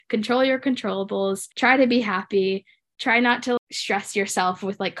control your controllables, try to be happy, try not to stress yourself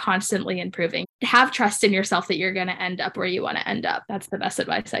with like constantly improving. Have trust in yourself that you're going to end up where you want to end up. That's the best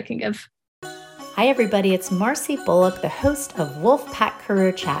advice I can give. Hi, everybody. It's Marcy Bullock, the host of Wolfpack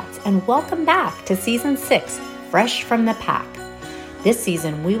Career Chats, and welcome back to Season 6, Fresh from the Pack. This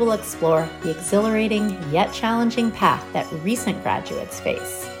season, we will explore the exhilarating yet challenging path that recent graduates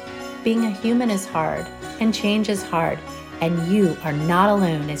face. Being a human is hard, and change is hard, and you are not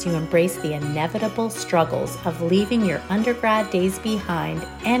alone as you embrace the inevitable struggles of leaving your undergrad days behind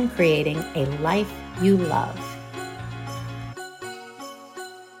and creating a life you love.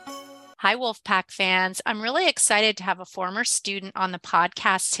 Hi, Wolfpack fans. I'm really excited to have a former student on the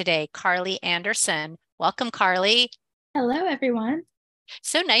podcast today, Carly Anderson. Welcome, Carly. Hello, everyone.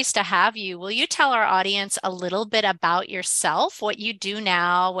 So nice to have you. Will you tell our audience a little bit about yourself, what you do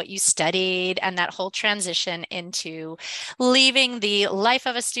now, what you studied, and that whole transition into leaving the life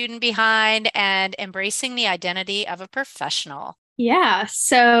of a student behind and embracing the identity of a professional? Yeah,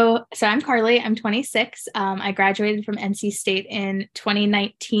 so I'm Carly. I'm 26. I graduated from NC State in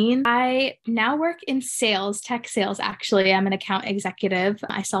 2019. I now work in sales, tech sales, actually. I'm an account executive.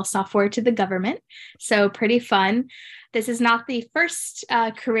 I sell software to the government, so pretty fun. This is not the first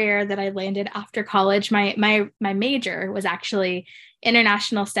career that I landed after college. My major was actually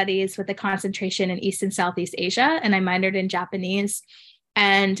international studies with a concentration in East and Southeast Asia, and I minored in Japanese.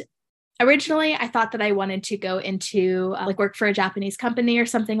 And originally, I thought that I wanted to go into work for a Japanese company or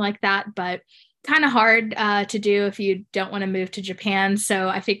something like that, but kind of hard to do if you don't want to move to Japan. So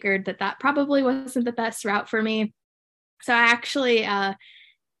I figured that probably wasn't the best route for me. So I actually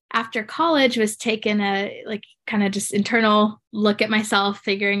after college was taking a kind of just internal look at myself,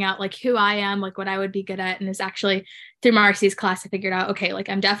 figuring out who I am, what I would be good at. And it's actually through Marcy's class, I figured out, okay,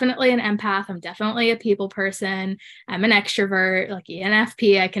 I'm definitely an empath. I'm definitely a people person. I'm an extrovert,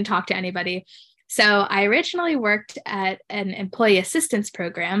 ENFP. I can talk to anybody. So I originally worked at an employee assistance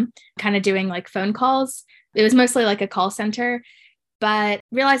program, kind of doing phone calls. It was mostly a call center, but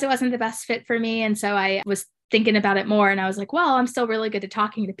realized it wasn't the best fit for me. And so I was thinking about it more. And I was like, well, I'm still really good at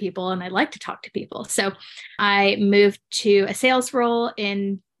talking to people and I like to talk to people. So I moved to a sales role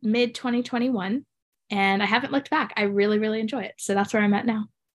in mid 2021 and I haven't looked back. I really, really enjoy it. So that's where I'm at now.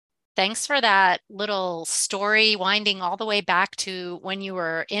 Thanks for that little story, winding all the way back to when you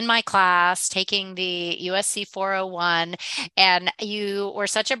were in my class taking the USC 401, and you were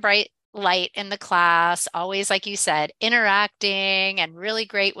such a bright light in the class, always, like you said, interacting and really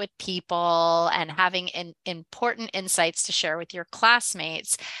great with people and having important insights to share with your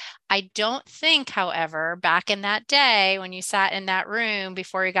classmates. I don't think, however, back in that day when you sat in that room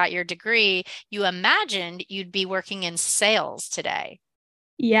before you got your degree, you imagined you'd be working in sales today.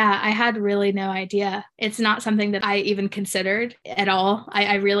 Yeah, I had really no idea. It's not something that I even considered at all.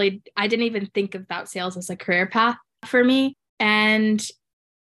 I didn't even think about sales as a career path for me. And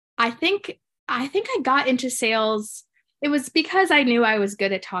I think I got into sales. It was because I knew I was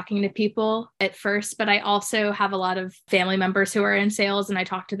good at talking to people at first, but I also have a lot of family members who are in sales and I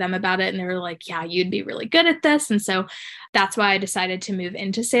talked to them about it and they were like, yeah, you'd be really good at this. And so that's why I decided to move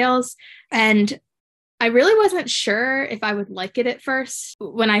into sales. And I really wasn't sure if I would like it at first.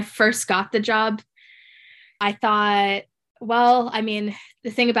 When I first got the job, I thought, well, the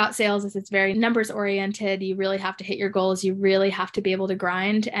thing about sales is it's very numbers oriented. You really have to hit your goals. You really have to be able to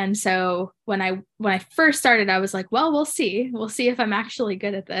grind. And so when I first started, I was like, well, we'll see. We'll see if I'm actually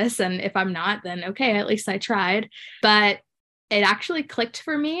good at this. And if I'm not, then okay, at least I tried. But it actually clicked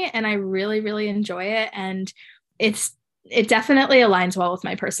for me and I really, really enjoy it. And it definitely aligns well with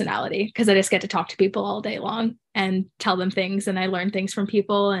my personality because I just get to talk to people all day long and tell them things and I learn things from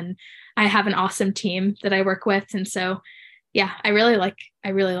people and I have an awesome team that I work with. And so, yeah, I really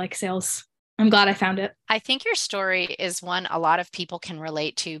like sales. I'm glad I found it. I think your story is one a lot of people can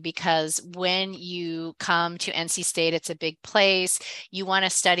relate to because when you come to NC State, it's a big place. You want to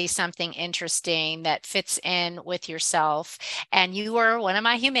study something interesting that fits in with yourself. And you were one of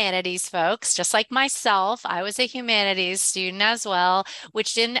my humanities folks, just like myself. I was a humanities student as well,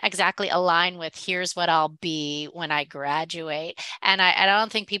 which didn't exactly align with here's what I'll be when I graduate. And I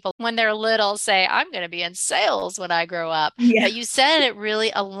don't think people, when they're little, say, I'm going to be in sales when I grow up. Yeah. But you said it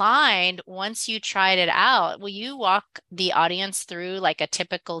really aligned once you tried it out. Will you walk the audience through a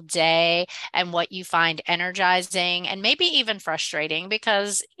typical day and what you find energizing and maybe even frustrating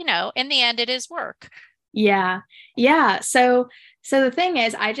because, in the end, it is work? Yeah. Yeah. So the thing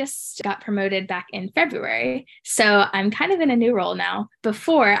is, I just got promoted back in February. So I'm kind of in a new role now.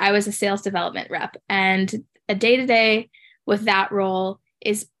 Before I was a sales development rep and a day-to-day with that role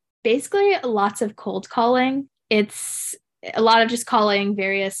is basically lots of cold calling. It's a lot of just calling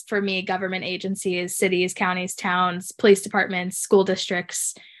various, for me, government agencies, cities, counties, towns, police departments, school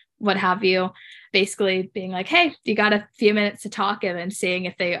districts, what have you, basically being like, hey, you got a few minutes to talk, and seeing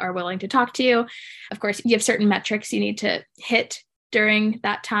if they are willing to talk to you. Of course, you have certain metrics you need to hit during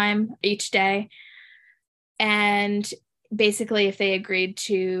that time each day. And basically, if they agreed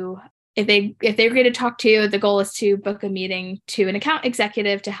to talk to you, the goal is to book a meeting to an account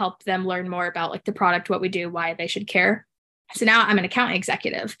executive to help them learn more about like the product, what we do, why they should care. So now I'm an account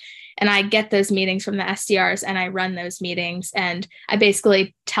executive and I get those meetings from the SDRs and I run those meetings and I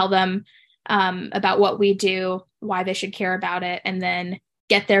basically tell them about what we do, why they should care about it, and then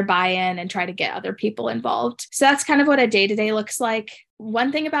get their buy-in and try to get other people involved. So that's kind of what a day-to-day looks like.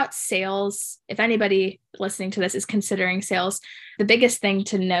 One thing about sales, if anybody listening to this is considering sales, the biggest thing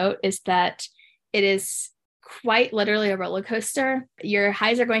to note is that it is quite literally a roller coaster. Your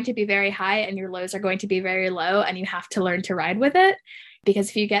highs are going to be very high and your lows are going to be very low, and you have to learn to ride with it. Because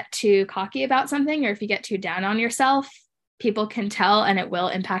if you get too cocky about something, or if you get too down on yourself, people can tell and it will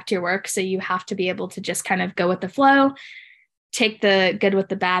impact your work. So you have to be able to just kind of go with the flow, take the good with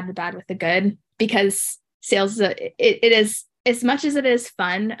the bad with the good, because sales, it is, as much as it is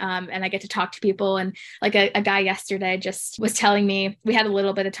fun, and I get to talk to people, and like a guy yesterday just was telling me, we had a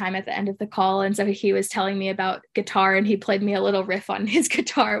little bit of time at the end of the call, and so he was telling me about guitar, and he played me a little riff on his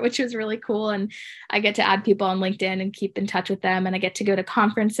guitar, which was really cool. And I get to add people on LinkedIn and keep in touch with them, and I get to go to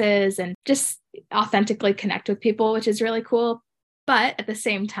conferences and just authentically connect with people, which is really cool. But at the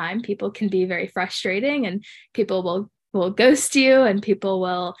same time, people can be very frustrating, and people will ghost you, and people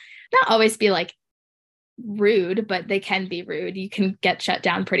will not always be like rude, but they can be rude. You can get shut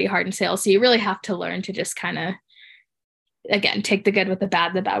down pretty hard in sales. So you really have to learn to just kind of, again, take the good with the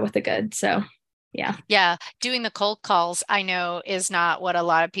bad with the good. So yeah. Yeah. Doing the cold calls, I know, is not what a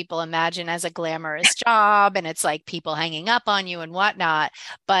lot of people imagine as a glamorous job. And it's like people hanging up on you and whatnot.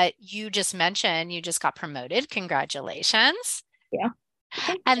 But you just mentioned you just got promoted. Congratulations. Yeah.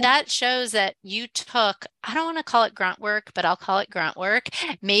 And that shows that you took, I don't want to call it grunt work, but I'll call it grunt work.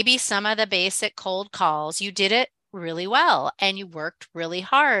 Maybe some of the basic cold calls, you did it really well and you worked really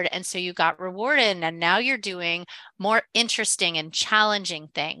hard. And so you got rewarded. And now you're doing more interesting and challenging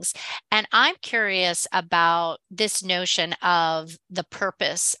things. And I'm curious about this notion of the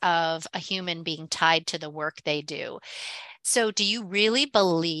purpose of a human being tied to the work they do. So do you really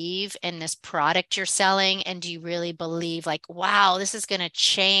believe in this product you're selling? And do you really believe like, wow, this is going to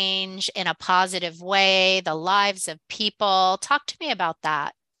change in a positive way the lives of people? Talk to me about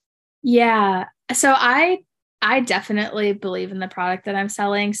that. Yeah. So I definitely believe in the product that I'm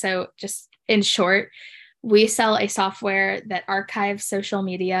selling. So just in short, we sell a software that archives social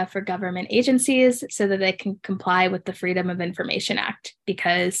media for government agencies so that they can comply with the Freedom of Information Act.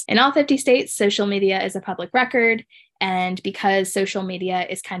 Because in all 50 states, social media is a public record. And because social media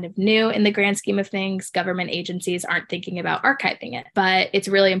is kind of new in the grand scheme of things, government agencies aren't thinking about archiving it. But it's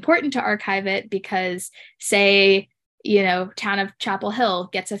really important to archive it because, say, town of Chapel Hill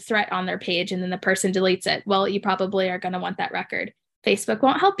gets a threat on their page and then the person deletes it. Well, you probably are going to want that record. Facebook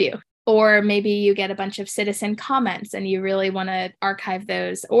won't help you. Or maybe you get a bunch of citizen comments and you really want to archive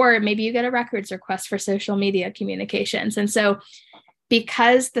those. Or maybe you get a records request for social media communications. And so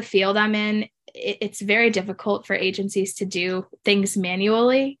because the field I'm in, it's very difficult for agencies to do things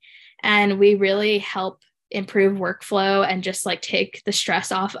manually. And we really help improve workflow and just like take the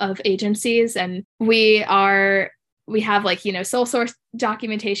stress off of agencies. And we have like, sole source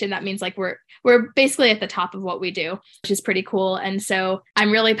documentation. That means like we're basically at the top of what we do, which is pretty cool. And so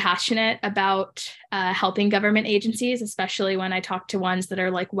I'm really passionate about helping government agencies, especially when I talk to ones that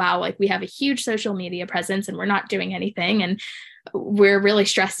are like, wow, like we have a huge social media presence and we're not doing anything. And we're really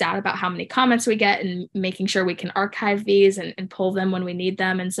stressed out about how many comments we get and making sure we can archive these and pull them when we need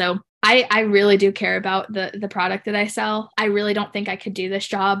them. And so I really do care about the product that I sell. I really don't think I could do this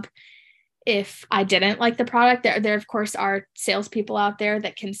job if I didn't like the product. There of course are salespeople out there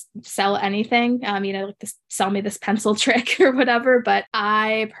that can sell anything, like this, sell me this pencil trick or whatever. But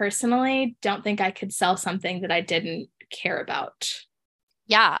I personally don't think I could sell something that I didn't care about.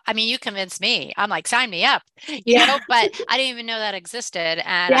 Yeah. I mean, you convinced me. I'm like, sign me up, but I didn't even know that existed.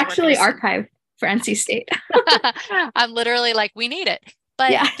 And they actually archive for NC State. I'm literally like, we need it.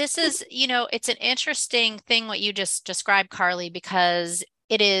 But yeah. This is, it's an interesting thing what you just described, Carly, because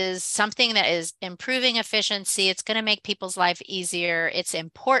it is something that is improving efficiency. It's going to make people's life easier. It's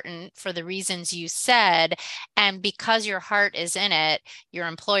important for the reasons you said. And because your heart is in it, your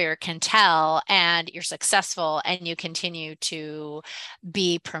employer can tell and you're successful and you continue to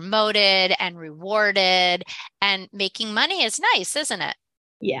be promoted and rewarded, and making money is nice, isn't it?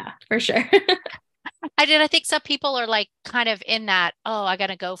 Yeah, for sure. I did. I think some people are like kind of in that, oh, I got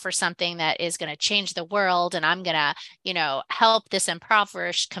to go for something that is going to change the world and I'm going to, help this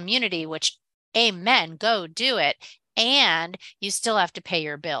impoverished community, which, amen, go do it. And you still have to pay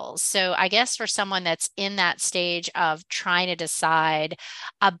your bills. So I guess for someone that's in that stage of trying to decide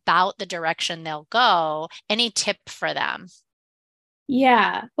about the direction they'll go, any tip for them?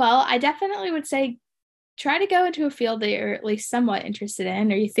 Yeah. Well, I definitely would say try to go into a field that you're at least somewhat interested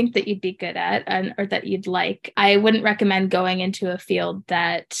in or you think that you'd be good at or that you'd like. I wouldn't recommend going into a field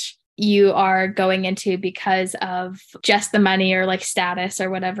that you are going into because of just the money or like status or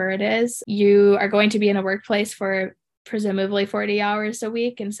whatever it is. You are going to be in a workplace for presumably 40 hours a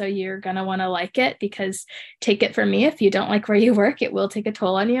week. And so you're going to want to like it because take it from me, if you don't like where you work, it will take a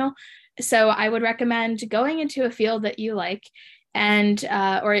toll on you. So I would recommend going into a field that you like and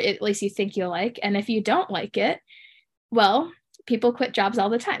or at least you think you'll like. And if you don't like it, well, people quit jobs all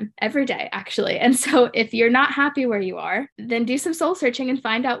the time, every day, actually. And so if you're not happy where you are, then do some soul searching and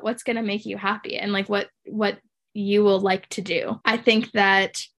find out what's going to make you happy and like what you will like to do. I think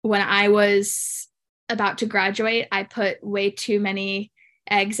that when I was about to graduate, I put way too many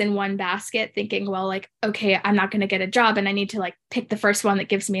eggs in one basket thinking, well, like, okay, I'm not going to get a job and I need to like pick the first one that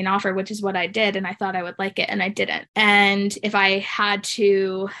gives me an offer, which is what I did. And I thought I would like it and I didn't. And if I had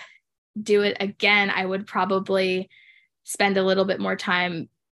to do it again, I would probably spend a little bit more time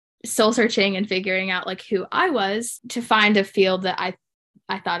soul searching and figuring out like who I was to find a field that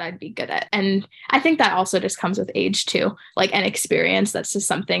I thought I'd be good at. And I think that also just comes with age too, like an experience. That's just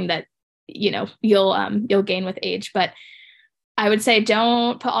something that, you'll gain with age. But I would say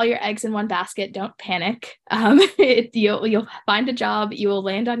don't put all your eggs in one basket. Don't panic. You'll find a job. You will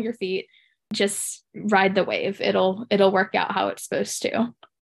land on your feet. Just ride the wave. It'll work out how it's supposed to.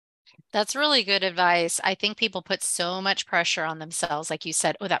 That's really good advice. I think people put so much pressure on themselves. Like you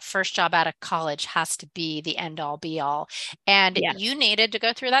said, oh, that first job out of college has to be the end all be all. And Yeah. you needed to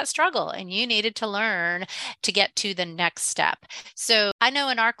go through that struggle and you needed to learn to get to the next step. So I know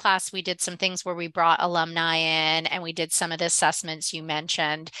in our class, we did some things where we brought alumni in and we did some of the assessments you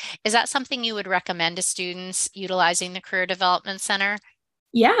mentioned. Is that something you would recommend to students utilizing the Career Development Center?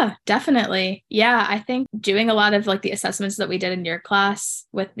 Yeah, definitely. Yeah, I think doing a lot of like the assessments that we did in your class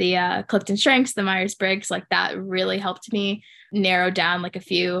with the Clifton Strengths, the Myers-Briggs, like that really helped me narrow down like a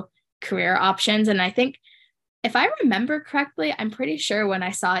few career options. And I think if I remember correctly, I'm pretty sure when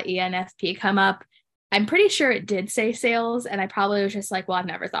I saw ENFP come up, I'm pretty sure it did say sales. And I probably was just like, well, I've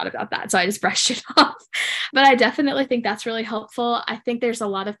never thought about that. So I just brushed it off. But I definitely think that's really helpful. I think there's a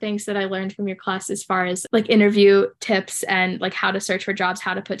lot of things that I learned from your class as far as like interview tips and like how to search for jobs,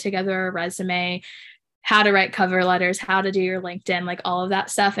 how to put together a resume, how to write cover letters, how to do your LinkedIn, like all of that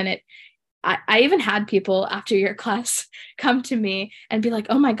stuff. And I even had people after your class come to me and be like,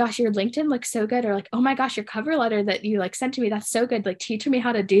 oh my gosh, your LinkedIn looks so good. Or like, oh my gosh, your cover letter that you like sent to me, that's so good. Like teach me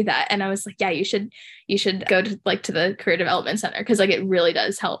how to do that. And I was like, yeah, you should go to like to the Career Development Center because like it really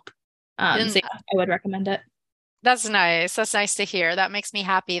does help. So yeah, I would recommend it. That's nice. That's nice to hear. That makes me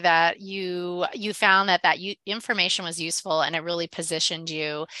happy that you found that information was useful and it really positioned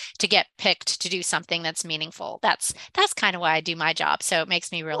you to get picked to do something that's meaningful. That's kind of why I do my job. So it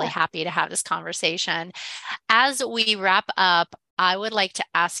makes me really Yeah. happy to have this conversation. As we wrap up, I would like to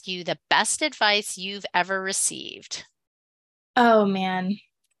ask you the best advice you've ever received. Oh man,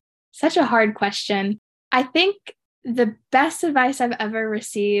 such a hard question. I think the best advice I've ever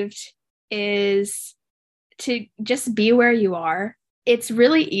received is to just be where you are. It's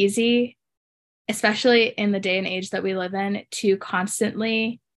really easy, especially in the day and age that we live in, to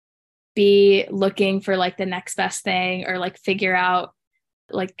constantly be looking for like the next best thing or like figure out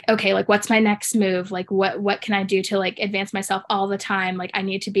like, okay, like what's my next move? Like what can I do to like advance myself all the time? Like I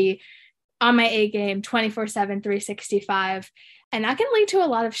need to be on my A game 24/7, 365. And that can lead to a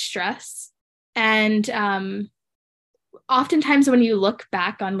lot of stress. And oftentimes when you look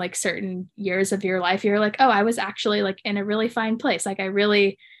back on like certain years of your life, you're like, oh, I was actually like in a really fine place. Like I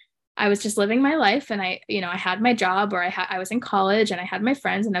was just living my life and I had my job or I was in college and I had my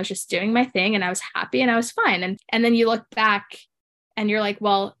friends and I was just doing my thing and I was happy and I was fine. And then you look back and you're like,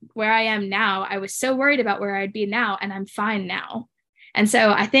 well, where I am now, I was so worried about where I'd be now and I'm fine now. And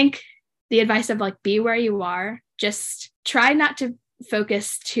so I think the advice of like, be where you are, just try not to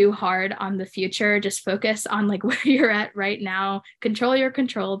focus too hard on the future. Just focus on like where you're at right now. Control your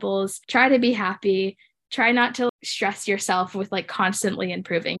controllables. Try to be happy. Try not to stress yourself with like constantly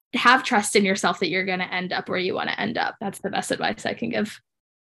improving. Have trust in yourself that you're going to end up where you want to end up. That's the best advice I can give.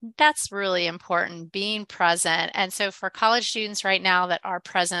 That's really important, being present. And so for college students right now that are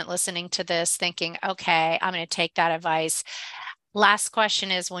present listening to this, thinking, okay, I'm going to take that advice. Last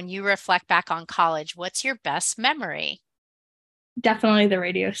question is, when you reflect back on college, what's your best memory? Definitely the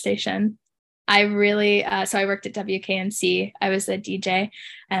radio station. I really, so I worked at WKNC. I was a DJ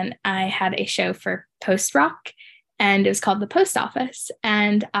and I had a show for post rock and it was called The Post Office.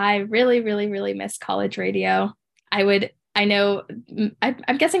 And I really, really, really miss college radio. I know,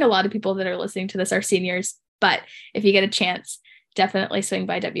 I'm guessing a lot of people that are listening to this are seniors, but if you get a chance, definitely swing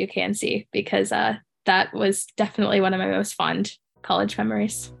by WKNC because that was definitely one of my most fond college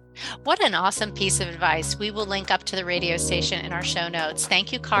memories. What an awesome piece of advice. We will link up to the radio station in our show notes.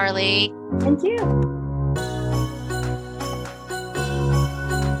 Thank you, Carly. Thank you.